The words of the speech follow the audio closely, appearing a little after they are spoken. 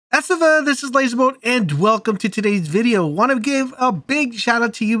Asiva, this is LaserBolt, and welcome to today's video. Want to give a big shout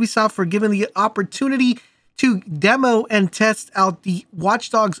out to Ubisoft for giving the opportunity to demo and test out the Watch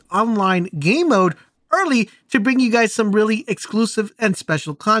Dogs Online game mode early to bring you guys some really exclusive and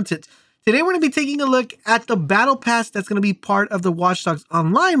special content. Today we're going to be taking a look at the Battle Pass that's going to be part of the Watch Dogs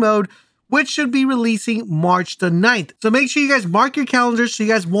Online mode, which should be releasing March the 9th. So make sure you guys mark your calendars so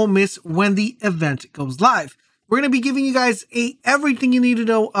you guys won't miss when the event goes live. We're going to be giving you guys everything you need to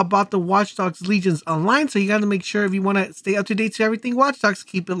know about the Watch Dogs Legions Online. So you got to make sure if you want to stay up to date to everything Watch Dogs,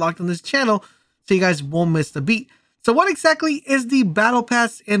 keep it locked on this channel so you guys won't miss the beat. So what exactly is the Battle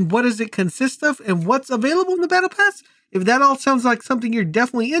Pass and what does it consist of and what's available in the Battle Pass? If that all sounds like something you're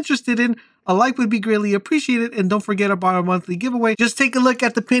definitely interested in, a like would be greatly appreciated. And don't forget about our monthly giveaway. Just take a look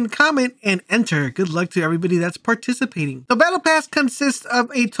at the pinned comment and enter. Good luck to everybody that's participating. The Battle Pass consists of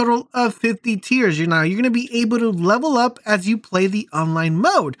a total of 50 tiers. You're going to be able to level up as you play the online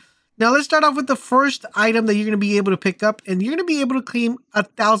mode. Now let's start off with the first item that you're going to be able to pick up, and you're going to be able to claim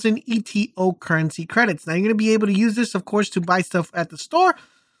 1,000 ETO currency credits. Now you're going to be able to use this, of course, to buy stuff at the store.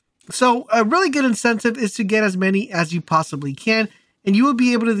 So a really good incentive is to get as many as you possibly can. And you will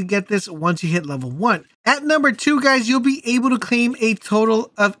be able to get this once you hit level 1. At number 2, guys, you'll be able to claim a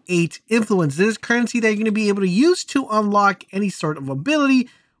total of 8 influence. This is currency that you're going to be able to use to unlock any sort of ability,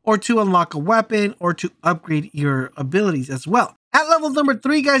 or to unlock a weapon, or to upgrade your abilities as well. At level number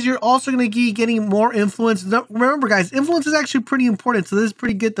 3, guys, you're also going to be getting more influence. Now, remember, guys, influence is actually pretty important. So this is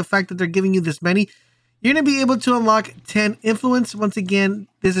pretty good, the fact that they're giving you this many. You're going to be able to unlock 10 influence. Once again,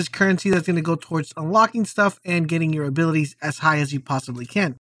 this is currency that's going to go towards unlocking stuff and getting your abilities as high as you possibly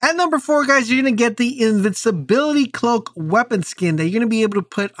can. At number 4, guys, you're going to get the Invincibility Cloak weapon skin that you're going to be able to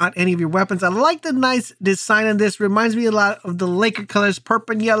put on any of your weapons. I like the nice design on this. Reminds me a lot of the Laker colors,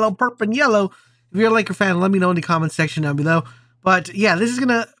 purple and yellow, purple and yellow. If you're a Laker fan, let me know in the comment section down below. But yeah, this is going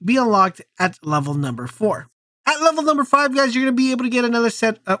to be unlocked at level number 4. At level number 5, guys, you're going to be able to get another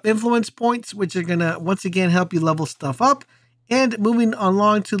set of influence points, which are going to, once again, help you level stuff up. And moving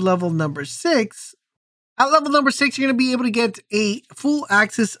along to level number 6. At level number 6, you're going to be able to get a full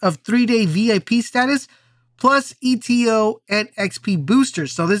access of 3-day VIP status, plus ETO and XP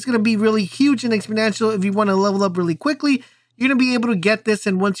boosters. So this is going to be really huge and exponential if you want to level up really quickly. You're going to be able to get this,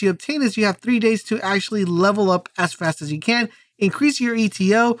 and once you obtain this, you have 3 days to actually level up as fast as you can, increase your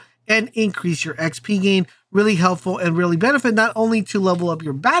ETO, and increase your XP gain. Really helpful and really benefit not only to level up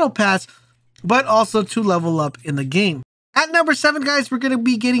your battle pass, but also to level up in the game. At number 7, guys, we're going to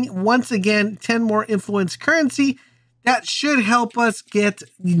be getting, once again, 10 more influence currency. That should help us get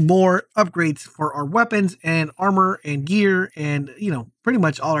more upgrades for our weapons and armor and gear and, pretty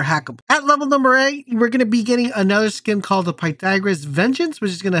much all our hackable. At level number 8, we're going to be getting another skin called the Pythagoras Vengeance,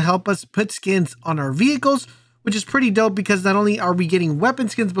 which is going to help us put skins on our vehicles, which is pretty dope because not only are we getting weapon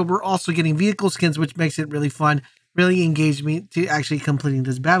skins, but we're also getting vehicle skins, which makes it really fun, really engage me to actually completing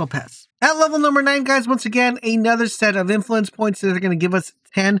this battle pass. At level number 9, guys, once again, another set of influence points that are going to give us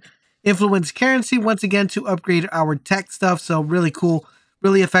 10 influence currency, once again, to upgrade our tech stuff. So really cool,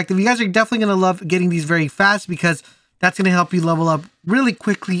 really effective. You guys are definitely going to love getting these very fast because that's going to help you level up really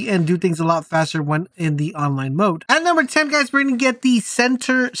quickly and do things a lot faster when in the online mode. At number 10, guys, we're going to get the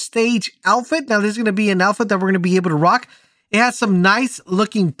center stage outfit. Now, this is going to be an outfit that we're going to be able to rock. It has some nice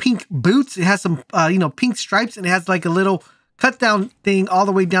looking pink boots. It has some, pink stripes, and it has like a little cut down thing all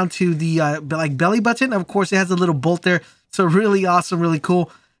the way down to the like belly button. Of course, it has a little bolt there. So really awesome, really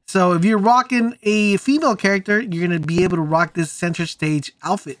cool. So if you're rocking a female character, you're going to be able to rock this center stage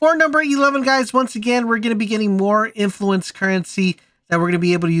outfit. For number 11, guys, once again, we're going to be getting more influence currency that we're going to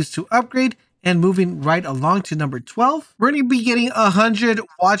be able to use to upgrade. And moving right along to number 12, we're going to be getting 100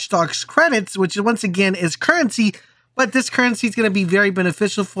 Watch Dogs credits, which once again is currency. But this currency is going to be very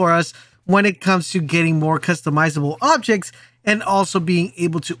beneficial for us when it comes to getting more customizable objects and also being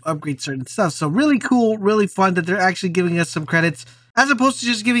able to upgrade certain stuff. So really cool, really fun that they're actually giving us some credits. As opposed to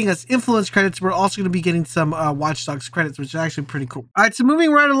just giving us influence credits, we're also going to be getting some Watch Dogs credits, which is actually pretty cool. All right, so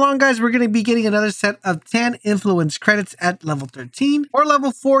moving right along, guys, we're going to be getting another set of 10 influence credits at level 13. Or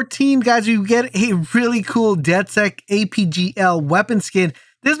level 14, guys, we get a really cool DedSec APGL weapon skin.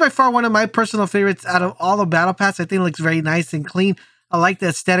 This is by far one of my personal favorites out of all the Battle Pass. I think it looks very nice and clean. I like the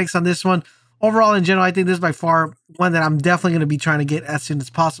aesthetics on this one. Overall, in general, I think this is by far one that I'm definitely going to be trying to get as soon as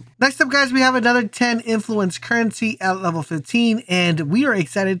possible. Next up, guys, we have another 10 influence currency at level 15, and we are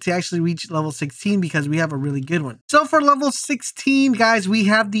excited to actually reach level 16 because we have a really good one. So for level 16, guys, we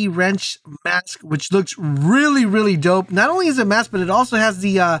have the wrench mask, which looks really, really dope. Not only is it a mask, but it also has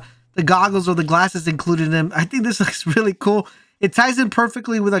the goggles or the glasses included in them. I think this looks really cool. It ties in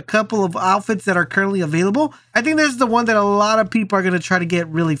perfectly with a couple of outfits that are currently available. I think this is the one that a lot of people are going to try to get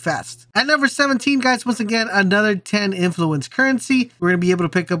really fast. At number 17, guys, once again, another 10 influence currency. We're going to be able to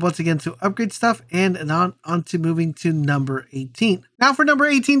pick up once again to upgrade stuff, and on to moving to number 18. Now for number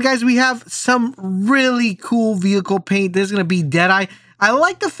 18, guys, we have some really cool vehicle paint. There's going to be Deadeye. I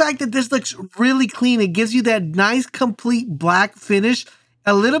like the fact that this looks really clean. It gives you that nice complete black finish,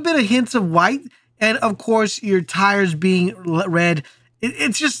 a little bit of hints of white, and of course your tires being red.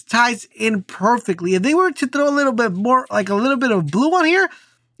 It just ties in perfectly. If they were to throw a little bit more, like a little bit of blue on here,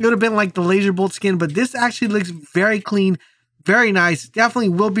 it would have been like the LaserBolt skin, but this actually looks very clean, very nice. Definitely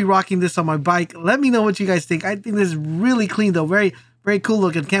will be rocking this on my bike. Let me know what you guys think. I think this is really clean though. Very, very cool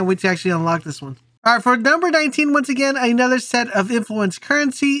looking. Can't wait to actually unlock this one. All right, for number 19, once again, another set of influence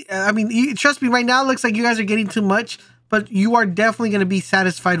currency. I mean, trust me, right now it looks like you guys are getting too much, but you are definitely going to be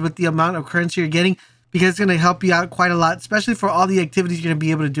satisfied with the amount of currency you're getting because it's going to help you out quite a lot, especially for all the activities you're going to be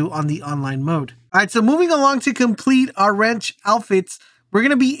able to do on the online mode. All right, so moving along to complete our wrench outfits, we're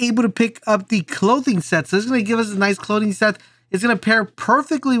going to be able to pick up the clothing set. So this is going to give us a nice clothing set. It's going to pair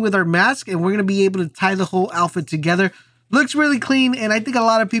perfectly with our mask, and we're going to be able to tie the whole outfit together. Looks really clean, and I think a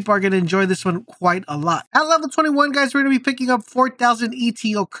lot of people are going to enjoy this one quite a lot. At level 21, guys, we're going to be picking up 4,000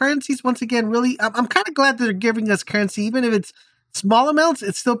 ETO currencies. Once again, really, I'm kind of glad that they're giving us currency. Even if it's small amounts,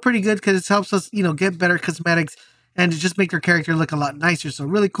 it's still pretty good because it helps us, you know, get better cosmetics and to just make our character look a lot nicer. So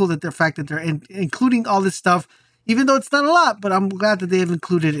really cool that the fact that they're including all this stuff, even though it's not a lot, but I'm glad that they have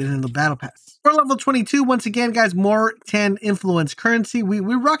included it in the battle pass. For level 22, once again, guys, more 10 influence currency.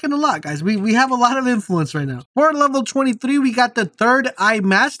 We're rocking a lot, guys. We have a lot of influence right now. For level 23, we got the third eye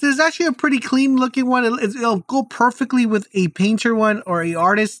mask. This is actually a pretty clean looking one. It'll go perfectly with a painter one or a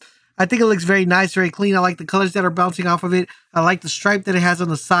artist. I think it looks very nice, very clean. I like the colors that are bouncing off of it. I like the stripe that it has on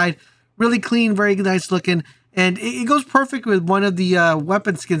the side. Really clean, very nice looking. And it goes perfect with one of the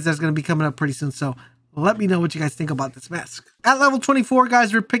weapon skins that's going to be coming up pretty soon. So let me know what you guys think about this mask. At level 24,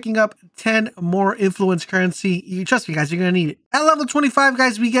 guys, we're picking up 10 more influence currency. You trust me, guys, you're going to need it. At level 25,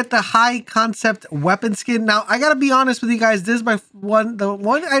 guys, we get the high concept weapon skin. Now, I got to be honest with you guys. This is the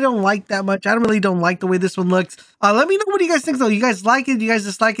one I don't like that much. I really don't like the way this one looks. Let me know what you guys think, though. You guys like it? You guys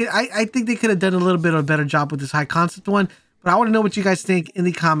dislike it? I think they could have done a little bit of a better job with this high concept one. But I want to know what you guys think in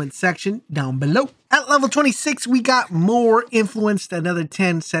the comment section down below. At level 26, we got more influence, another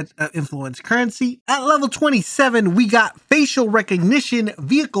 10 set of influence currency. At level 27, we got facial recognition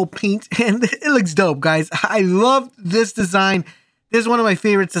vehicle paint, and it looks dope, guys. I love this design. This is one of my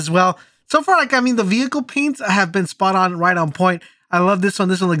favorites as well. So far, like, I mean, the vehicle paints have been spot on, right on point. I love this one.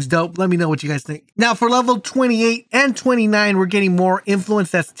 This one looks dope. Let me know what you guys think. Now, for level 28 and 29, we're getting more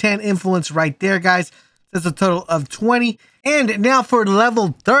influence. That's 10 influence right there, guys. That's a total of 20. And now for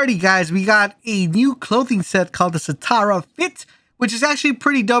level 30, guys, we got a new clothing set called the Satara Fit, which is actually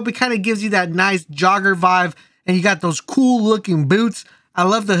pretty dope. It kind of gives you that nice jogger vibe, and you got those cool looking boots. I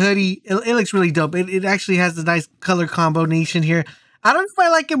love the hoodie. It looks really dope. It actually has the nice color combination here. I don't know if I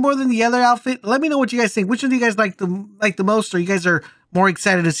like it more than the other outfit. Let me know what you guys think. Which one do you guys like the most, or you guys are more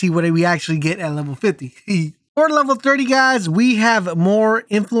excited to see what we actually get at level 50? For level 30, guys, we have more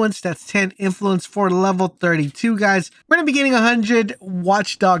influence. That's 10 influence. For level 32, guys, we're going to be getting 100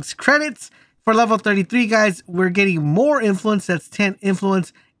 Watch Dogs credits. For level 33, guys, we're getting more influence. That's 10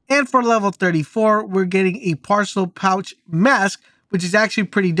 influence. And for level 34, we're getting a parcel pouch mask, which is actually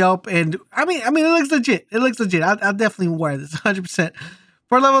pretty dope. And I mean, it looks legit. It looks legit. I'll definitely wear this 100%.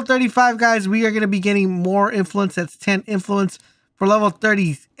 For level 35, guys, we are going to be getting more influence. That's 10 influence. For level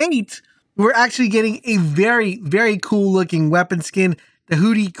 38, we're actually getting a very, very cool looking weapon skin. The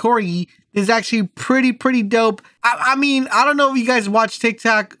Hootie Corgi is actually pretty dope. I mean, I don't know if you guys watch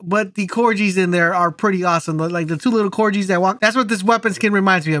TikTok, but the corgis in there are pretty awesome. Like the two little corgis that walk. That's what this weapon skin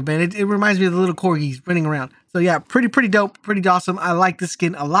reminds me of, man. It reminds me of the little corgis running around. So yeah, pretty dope, pretty awesome. I like this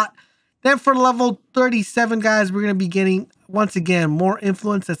skin a lot. Then for level 37, guys, we're going to be getting, once again, more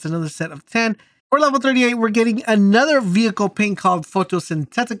influence. That's another set of 10. For level 38, we're getting another vehicle paint called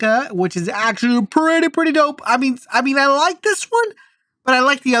Photosynthetica, which is actually pretty dope. I mean, I like this one, but I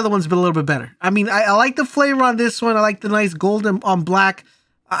like the other ones a little bit better. I mean, I like the flavor on this one. I like the nice golden on black.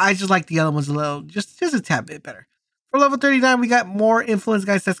 I just like the other ones a little, just a tad bit better. For level 39, we got more influence,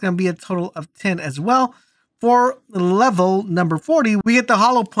 guys. That's going to be a total of 10 as well. For level number 40, we get the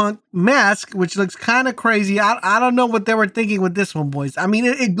Hollow Punk mask, which looks kind of crazy. I don't know what they were thinking with this one, boys. I mean,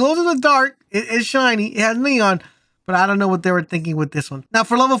 it glows in the dark. It's shiny. It has neon, but I don't know what they were thinking with this one. Now,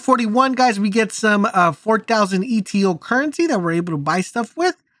 for level 41, guys, we get some 4,000 ETO currency that we're able to buy stuff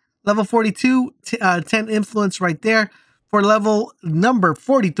with. Level 42, 10 influence right there. For level number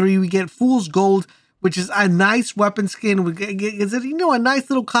 43, we get Fool's Gold, which is a nice weapon skin. Is it, a nice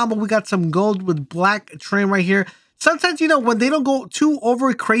little combo? We got some gold with black trim right here. Sometimes, when they don't go too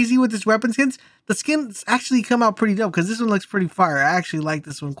over crazy with this weapon skins, the skins actually come out pretty dope because this one looks pretty fire. I actually like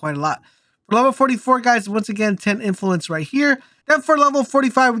this one quite a lot. For level 44, guys, once again, 10 influence right here. Then for level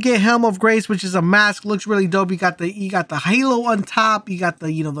 45, we get Helm of Grace, which is a mask. Looks really dope. You got the halo on top. You got the,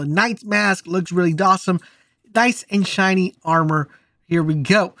 the Knight's mask. Looks really awesome. Nice and shiny armor. Here we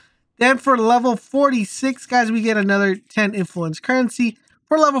go. Then for level 46, guys, we get another 10 influence currency.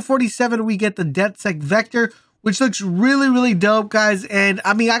 For level 47, we get the DedSec Vector, which looks really, really dope, guys. And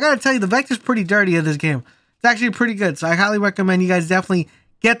I mean, I gotta tell you, the Vector's pretty dirty in this game. It's actually pretty good. So I highly recommend you guys definitely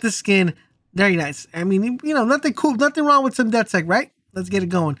get the skin. Very nice. I mean, nothing cool, nothing wrong with some DedSec, right? Let's get it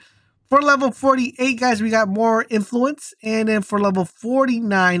going. For level 48, guys, we got more influence. And then for level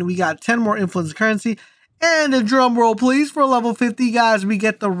 49, we got 10 more influence currency. And a drum roll, please. For level 50, guys, we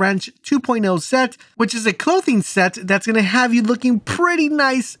get the Wrench 2.0 set, which is a clothing set that's going to have you looking pretty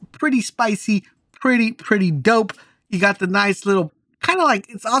nice, pretty spicy, pretty dope. You got the nice little, kind of like,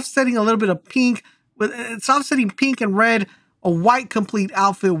 it's offsetting a little bit of pink. It's offsetting pink and red, a white complete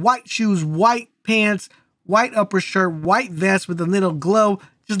outfit, white shoes, white pants, white upper shirt, white vest with a little glow.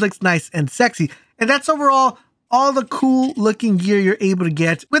 Just looks nice and sexy. And that's overall all the cool looking gear you're able to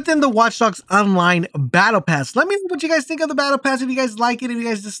get within the Watch Dogs Online Battle Pass. Let me know what you guys think of the Battle Pass. If you guys like it, if you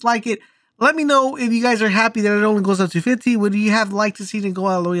guys dislike it, let me know. If you guys are happy that it only goes up to 50, would you have liked to see it go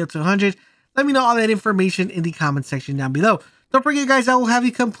all the way up to 100? Let me know all that information in the comment section down below. Don't forget, guys, I will have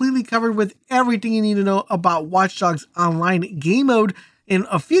you completely covered with everything you need to know about Watch Dogs Online game mode in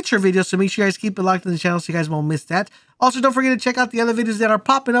a future video, so make sure you guys keep it locked on the channel so you guys won't miss that. Also, don't forget to check out the other videos that are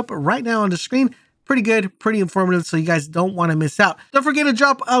popping up right now on the screen. Pretty good, pretty informative, so you guys don't want to miss out. Don't forget to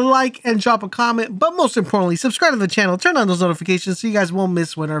drop a like and drop a comment, but most importantly, subscribe to the channel, turn on those notifications so you guys won't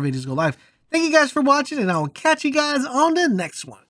miss when our videos go live. Thank you guys for watching, and I will catch you guys on the next one.